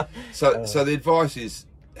 So the advice is,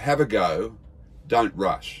 have a go. Don't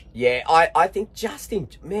rush. Yeah, I think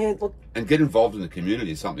man, look. And get involved in the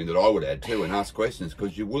community is something that I would add too, and ask questions,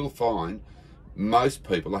 because you will find most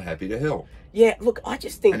people are happy to help. Yeah, look, I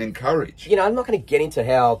just think... And encourage. You know, I'm not going to get into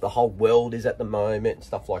how the whole world is at the moment and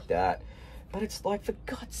stuff like that. But it's like, for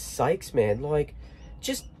God's sakes, man, like,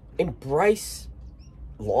 just embrace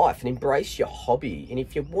life and embrace your hobby. And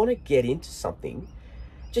if you want to get into something,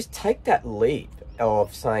 just take that leap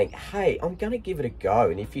of saying, hey, I'm going to give it a go.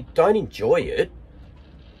 And if you don't enjoy it,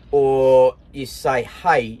 or you say,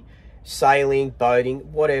 hey, sailing, boating,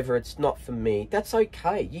 whatever, it's not for me, that's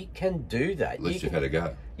okay. You can do that. At least you've had a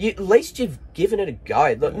go. At least you've given it a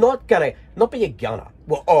go. Look, not be a gunner.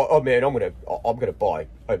 Well, oh man, I'm gonna buy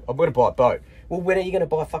a boat. Well, when are you gonna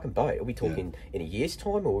buy a fucking boat? Are we talking in a year's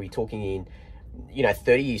time, or are we talking in,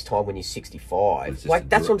 30 years time when you're 65? Like,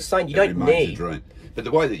 that's what I'm saying. You don't need. But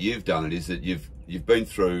the way that you've done it is that you've been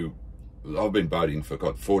through. I've been boating for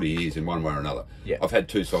 40 years in one way or another. Yeah. I've had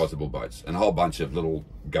 2 sizable boats and a whole bunch of little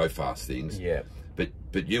go fast things. Yeah.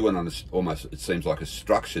 But you went on almost, it seems like a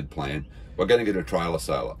structured plan. We're going to get a trailer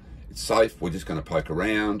sailor. It's safe. We're just going to poke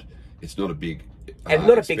around. It's not a big and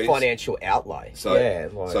not expense. a big financial outlay. So,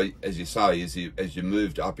 so as you say, as you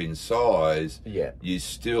moved up in size, you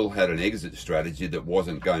still had an exit strategy that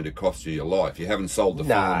wasn't going to cost you your life. You haven't sold the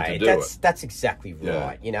farm to do it. That's exactly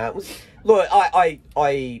right. Yeah. It was, look,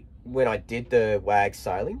 I when I did the WAG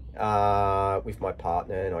sailing with my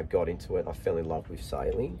partner and I got into it, I fell in love with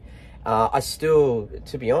sailing.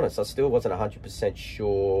 To be honest, I still wasn't 100%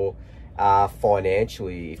 sure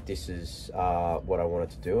financially if this is what I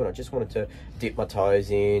wanted to do, and I just wanted to dip my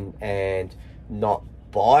toes in and not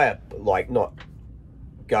not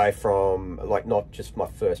go from, not just my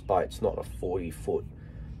first boat. It's not a 40-foot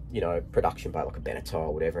production boat like a Beneteau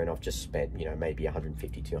or whatever, and I've just spent maybe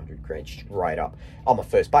 150, 200 grand straight up on my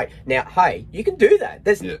first boat. Now, hey, you can do that.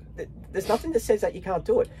 There's nothing that says that you can't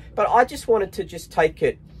do it, but I just wanted to just take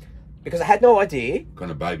it because I had no idea. Kind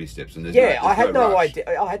of baby steps, and I had no idea.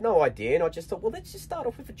 I had no idea, and I just thought, well, let's just start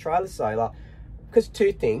off with a trailer sailor, because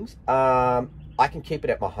 2 things: I can keep it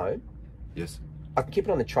at my home. Yes. I can keep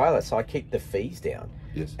it on the trailer, so I keep the fees down.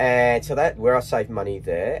 Yes. And so that where I save money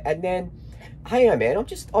there, and then, hey, man, I'm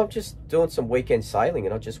just doing some weekend sailing,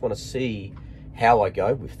 and I just want to see how I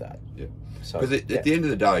go with that. Yeah. So because at the end of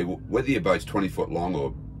the day, whether your boat's 20 foot long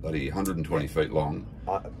or bloody 120 feet long,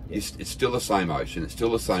 it's still the same ocean. It's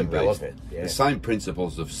still the same beast. The same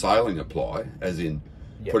principles of sailing apply, as in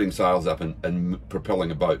putting sails up and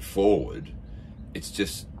propelling a boat forward. It's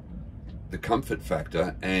just the comfort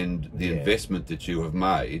factor and the investment that you have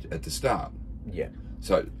made at the start. Yeah.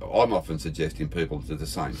 So I'm often suggesting people to do the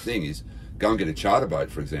same thing: is go and get a charter boat,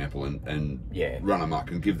 for example, and run amok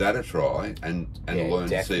and give that a try and learn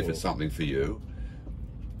to see if it's something for you.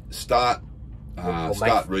 Start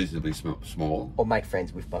reasonably small. Or make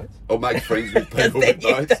friends with boats. Or make friends with people with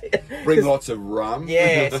boats. Bring lots of rum.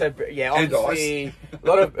 Yeah, obviously, a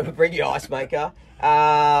lot of bring your ice maker.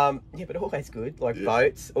 But always good.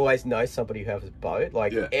 Boats, always know somebody who has a boat.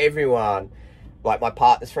 Everyone, my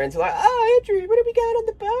partner's friends are like, oh, Andrew, when are we going on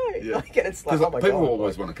the boat? And it's like, oh my God. People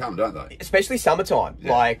always want to come, don't they? Especially summertime.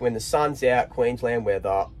 When the sun's out, Queensland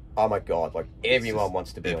weather, oh my God, everyone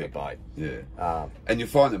wants to be on a boat. Yeah. And you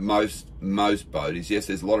find that most boaties, yes,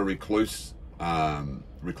 there's a lot of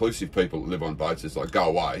reclusive people that live on boats. It's like, go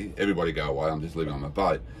away, everybody go away, I'm just living on my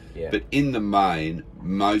boat. Yeah. But in the main,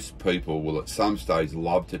 most people will at some stage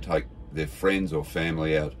love to take their friends or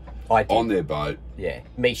family out on their boat. Yeah,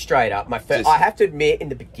 me straight up. I have to admit, in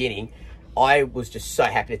the beginning, I was just so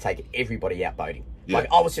happy to take everybody out boating.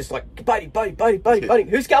 I was just like, boating,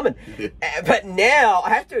 who's coming? But now, I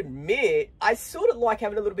have to admit, I sort of like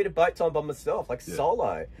having a little bit of boat time by myself,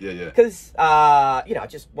 solo. Because, I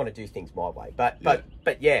just want to do things my way. But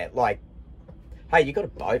hey, you got a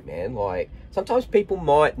boat, man. Sometimes people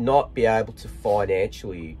might not be able to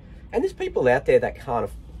financially, and there's people out there that can't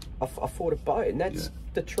afford a boat, and that's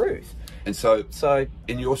the truth. And so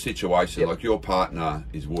in your situation, your partner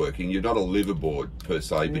is working, you're not a liveaboard per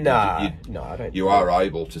se, but I don't. You are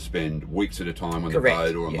able to spend weeks at a time on the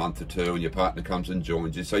boat, or a month or two, and your partner comes and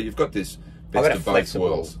joins you. So you've got this best of both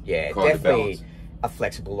worlds. Yeah, definitely a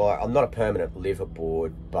flexible. I'm not a permanent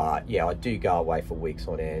liveaboard, but I do go away for weeks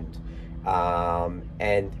on end,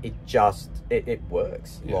 and it just it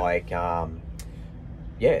works. So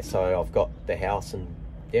I've got the house and.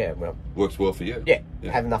 Yeah, well, works well for you. Yeah,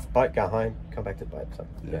 have enough boat, go home, come back to the boat. So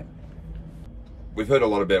we've heard a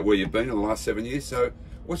lot about where you've been in the last 7 years. So,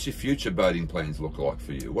 what's your future boating plans look like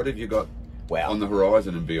for you? What have you got on the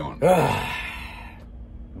horizon and beyond?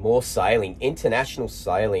 More sailing, international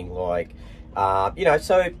sailing, So you're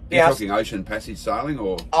talking ocean passage sailing,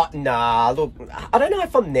 or? Nah. Look, I don't know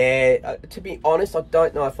if I'm there. To be honest, I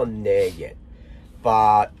don't know if I'm there yet.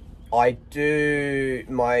 But I do.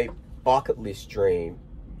 bucket list dream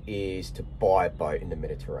is to buy a boat in the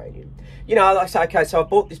Mediterranean. You know, like I say, okay, so I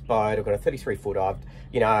bought this boat. I've got a 33-footer.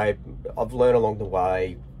 I've learned along the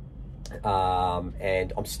way,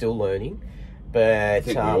 and I'm still learning. But I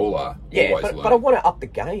think we all are. Yeah, but I want to up the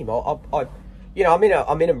game.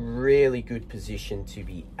 I'm in a really good position to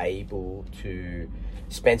be able to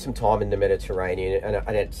spend some time in the Mediterranean,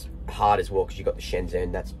 and it's hard as well because you've got the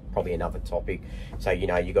Shenzhen. That's probably another topic. So you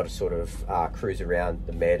got to sort of cruise around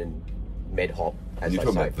the Med and Med hop. And you're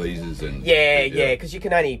talking about visas and yeah, because you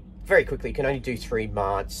can only do 3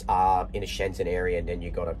 months in a Shenzhen area, and then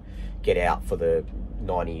you got to get out for the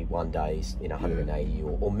 91 days in 180,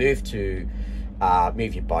 or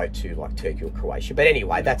move your boat to like Turkey or Croatia. But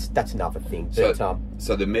anyway, that's another thing. But,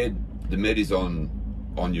 so the Med is on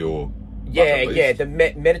your bucket list. the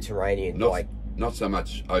Mediterranean. Not so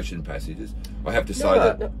much ocean passages. I have to say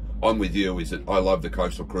that I'm with you. Is that I love the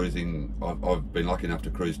coastal cruising. I've been lucky enough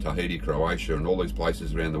to cruise Tahiti, Croatia, and all these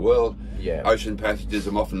places around the world. Yeah. Ocean passages.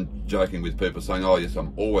 I'm often joking with people saying, "Oh yes,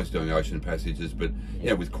 I'm always doing ocean passages," but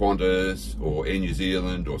with Qantas or Air New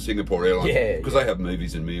Zealand or Singapore Airlines, because they have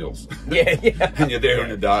movies and meals. Yeah. And you're there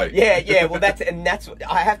in a day. Yeah. Well, that's what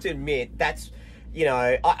I have to admit. That's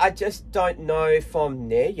I just don't know if I'm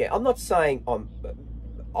there yet. I'm not saying I'm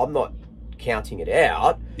not counting it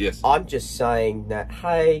out. Yes. I'm just saying that,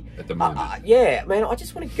 hey, at the moment, I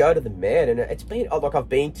just want to go to the Med, and it's been like I've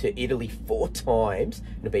been to Italy 4 times,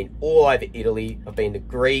 and I've been all over Italy. I've been to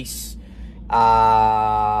Greece.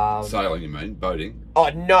 Sailing, you mean? Boating? Oh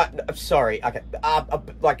no, sorry. Okay,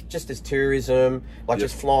 like just as tourism,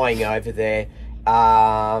 just flying over there.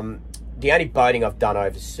 The only boating I've done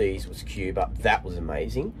overseas was Cuba. That was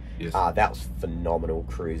amazing. Yes. That was phenomenal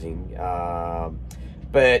cruising.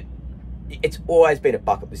 But it's always been a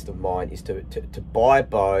bucket list of mine is to buy a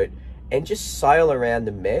boat and just sail around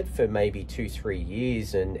the Med for maybe 2-3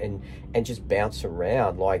 years and just bounce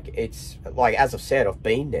around. Like, it's like, as I've said, I've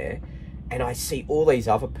been there and I see all these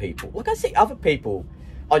other people. Look, I see other people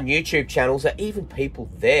on YouTube channels, or even people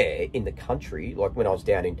there in the country, like when I was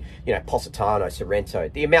down in, Positano, Sorrento,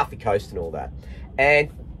 the Amalfi Coast and all that. And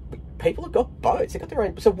people have got boats. They've got their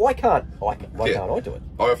own. So why can't I do it?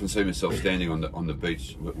 I often see myself standing on the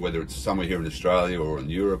beach, whether it's somewhere here in Australia or in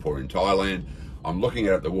Europe or in Thailand. I'm looking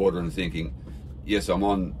out at the water and thinking, yes, I'm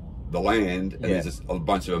on the land and there's a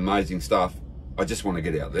bunch of amazing stuff. I just want to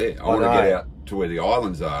get out there. I want to get out to where the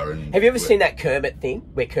islands are. And have you ever seen that Kermit thing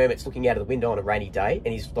where Kermit's looking out of the window on a rainy day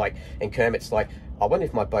and and Kermit's like, I wonder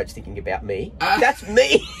if my boat's thinking about me. That's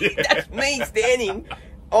me. That's me standing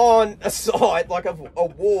on a side, like a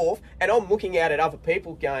wharf, and I'm looking out at other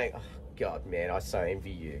people going, oh, God, man, I so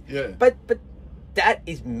envy you. Yeah. But that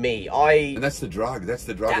is me. And that's the drug. That's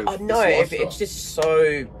the drug. I know. It's just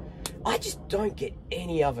so... I just don't get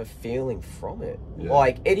any other feeling from it. Yeah.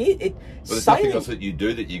 Like, it is... Well, there's nothing else that you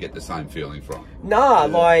do that you get the same feeling from. Nah,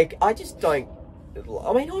 like, I just don't...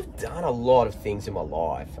 I mean, I've done a lot of things in my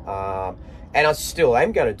life. And I still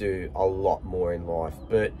am going to do a lot more in life.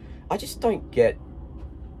 But I just don't get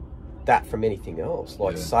that from anything else.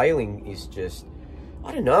 Like, sailing is just...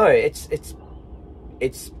 I don't know. It's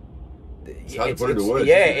hard to put into words.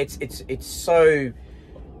 Yeah, it's so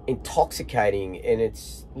intoxicating, and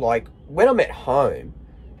it's like when I'm at home,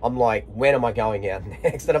 I'm like, when am I going out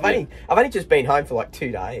next? And I've only just been home for like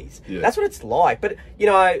 2 days. Yeah. That's what it's like. But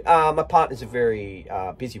my partner's a very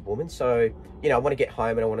busy woman, so I want to get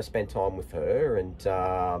home and I want to spend time with her, and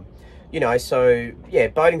so yeah,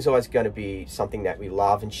 boating's always going to be something that we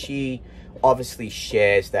love, and she obviously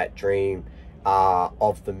shares that dream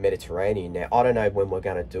of the Mediterranean. Now, I don't know when we're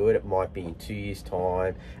going to do it. It might be in 2 years'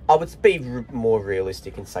 time. I would be more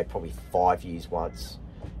realistic and say probably 5 years once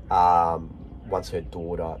her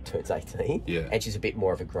daughter turns 18. Yeah. And she's a bit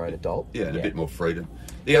more of a grown adult. Yeah, and a bit more freedom.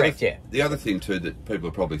 The other thing too that people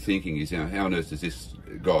are probably thinking is, how on earth does this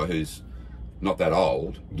guy who's not that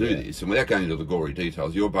old do this? And without going into the gory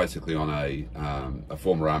details, you're basically on a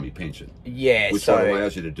former army pension. Yeah. Which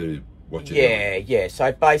allows you to do what you're doing. Yeah.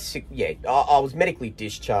 So basically, I was medically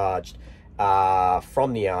discharged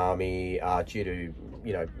from the army due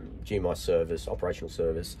to my service, operational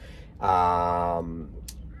service,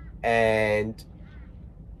 and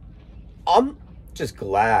I'm just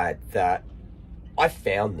glad that I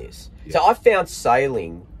found this. Yeah. So I found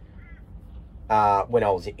sailing when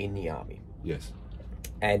I was in the army. Yes.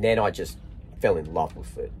 And then I just fell in love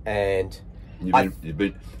with it. And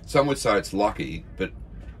some would say it's lucky, but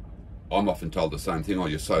I'm often told the same thing. Oh,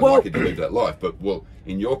 you're so lucky to live that life. But well,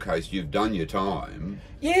 in your case, you've done your time.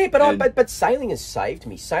 Yeah, but sailing has saved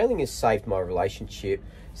me. Sailing has saved my relationship.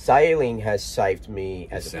 Sailing has saved me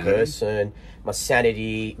as a person, my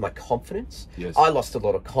sanity, my confidence. Yes. I lost a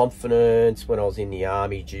lot of confidence when I was in the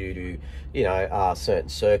army due to, you know, certain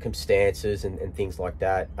circumstances and things like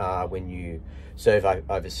that. When you serve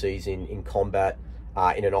overseas in combat,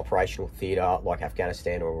 in an operational theatre like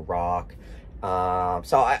Afghanistan or Iraq.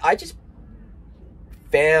 So I just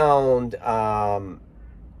found, I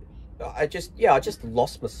just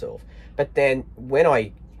lost myself. But then when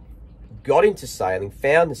I got into sailing,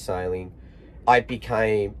 found the sailing, I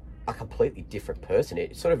became a completely different person.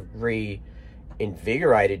 It sort of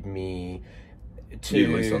reinvigorated me to...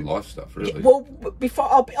 New lease on life stuff, really. Yeah, well, before,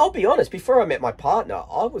 I'll be honest, before I met my partner,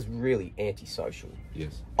 I was really antisocial.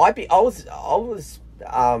 Yes. I was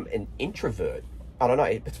an introvert. I don't know,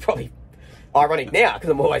 it's probably ironic now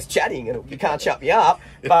because I'm always chatting and you can't shut me up.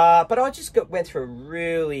 But I just went through a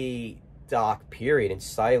really dark period and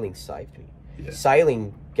sailing saved me. Yeah.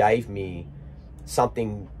 Sailing gave me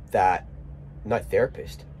something that no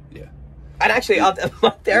therapist. Yeah. And actually, my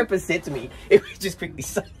therapist said to me, it was just quickly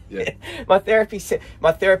say, my therapist,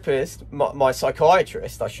 my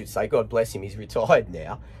psychiatrist, I should say, God bless him, he's retired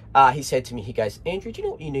now. He said to me, he goes, Andrew, do you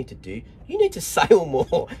know what you need to do? You need to sail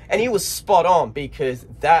more. And he was spot on, because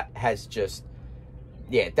that has just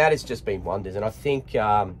been wonders. And I think... it's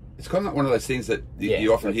kind of like one of those things that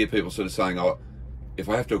you often hear people sort of saying, oh, if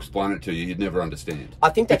I have to explain it to you, you'd never understand. I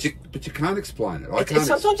think that's... But you can't explain it.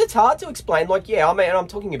 Sometimes it's hard to explain. Like, I mean, I'm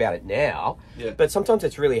talking about it now, but sometimes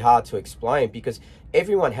it's really hard to explain because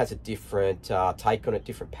everyone has a different take on it,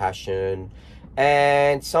 different passion.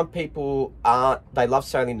 And some people they love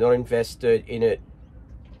sailing, not invested in it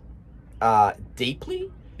deeply.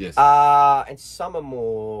 Yes. And some are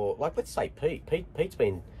more, like, let's say Pete. Pete's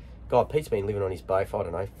been living on his boat for, I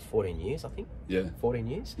don't know, 14 years, I think. Yeah. 14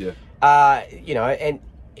 years. Yeah. You know, and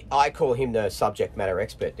I call him the subject matter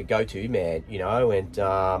expert, the go-to man, you know,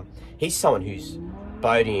 and he's someone who's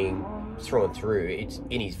boating through and through. It's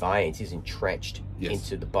in his veins. He's entrenched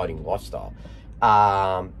into the boating lifestyle.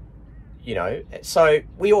 You know, so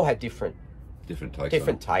we all have different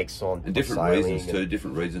takes on and different sailing reasons too,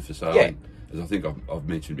 different reasons for sailing. As I think I've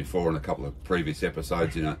mentioned before in a couple of previous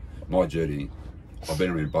episodes, you know, my journey, I've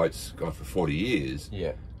been around boats, God, for 40 years.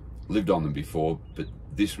 Yeah. Lived on them before, but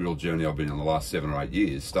this real journey I've been on the last 7 or 8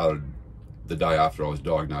 years started the day after I was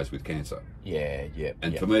diagnosed with cancer. Yeah.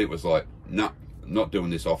 And for me, it was like, no, not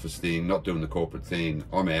doing this office thing, not doing the corporate thing.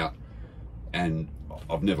 I'm out, and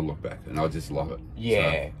I've never looked back, and I just love it.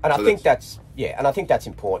 Yeah, and I think that's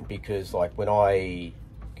important because, like, when I,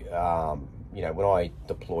 when I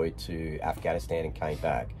deployed to Afghanistan and came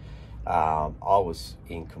back, I was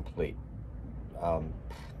in complete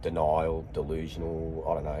denial, delusional.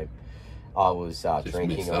 I don't know. I was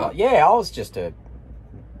drinking a lot. Yeah, I was just a,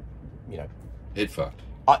 head fucked.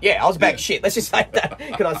 I was a bag of shit. Let's just say that.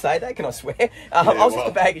 Can I say that? Can I swear? I was just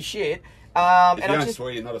a bag of shit. If you don't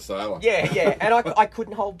swear, you're not a sailor. Yeah. And I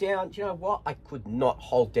couldn't hold down, do you know what? I could not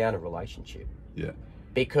hold down a relationship. Yeah.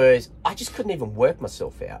 Because I just couldn't even work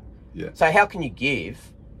myself out. Yeah. So how can you give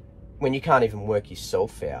when you can't even work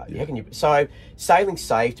yourself out? Yeah. How can you? So sailing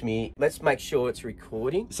saved me. Let's make sure it's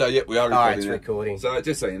recording. So we are recording. All right, it's recording. So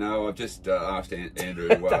just so you know, I've just asked Andrew,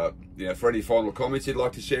 for any final comments you'd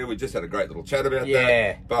like to share. We just had a great little chat about that.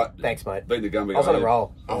 Yeah. But thanks, mate. Being the Gumby, I was on a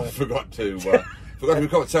roll. I forgot to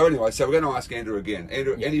record. So anyway, we're going to ask Andrew again.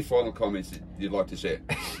 Andrew, any final comments that you'd like to share?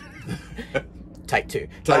 Take two.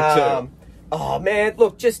 Take two. Oh man,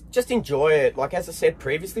 look, just enjoy it. Like as I said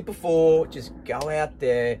previously before, just go out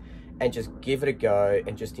there and just give it a go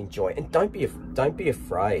and just enjoy it. And don't be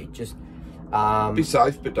afraid. Just be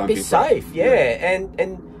safe, but don't be safe. Afraid. Yeah.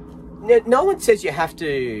 And no one says you have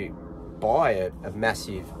to buy a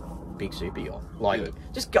massive big super yacht. Like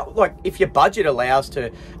just go. Like if your budget allows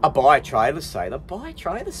to buy a trailer sailor, buy a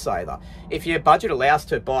trailer sailor. If your budget allows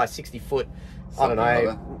to buy a 60-foot, I don't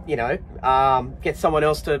know, get someone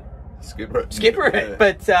else to skipper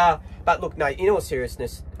it. Yeah. But look, no, in all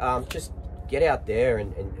seriousness, just get out there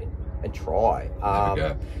and try. Have a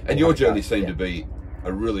go. And your journey seemed to be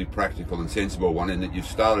a really practical and sensible one in that you've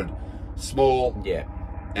started small. Yeah.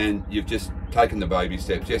 And you've just taken the baby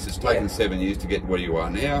steps. Yes, it's taken 7 years to get where you are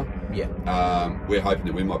now. Yeah. We're hoping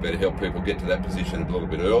that we might be able to help people get to that position a little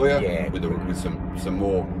bit earlier. Yeah. With some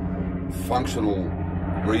more functional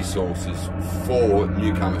resources for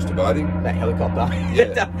newcomers to boating. That helicopter.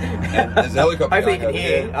 Yeah. And there's a helicopter. Hopefully you can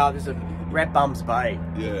hear. There's a Red Bums Bay.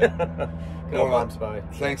 Yeah. Good old Bums Bay.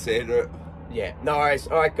 Thanks, Andrew. Yeah. No worries.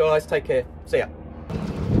 All right, guys. Take care. See ya.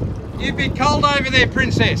 You've been cold over there,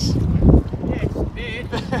 princess. bit.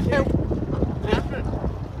 Yeah.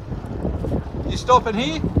 You stopping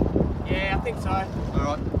here? Yeah, I think so. All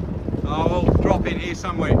right. Oh, we'll drop in here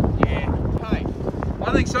somewhere. Yeah. Okay.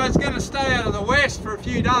 I think so. It's going to stay out of the west for a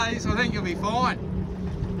few days. I think you'll be fine.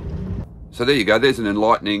 So there you go. There's an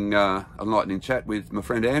enlightening chat with my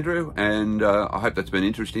friend Andrew, and I hope that's been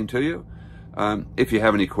interesting to you. If you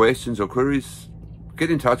have any questions or queries, get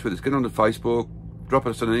in touch with us. Get onto Facebook, drop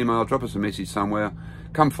us an email, drop us a message somewhere.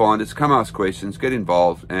 Come find us, come ask questions, get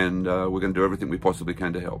involved, and we're going to do everything we possibly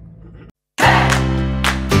can to help.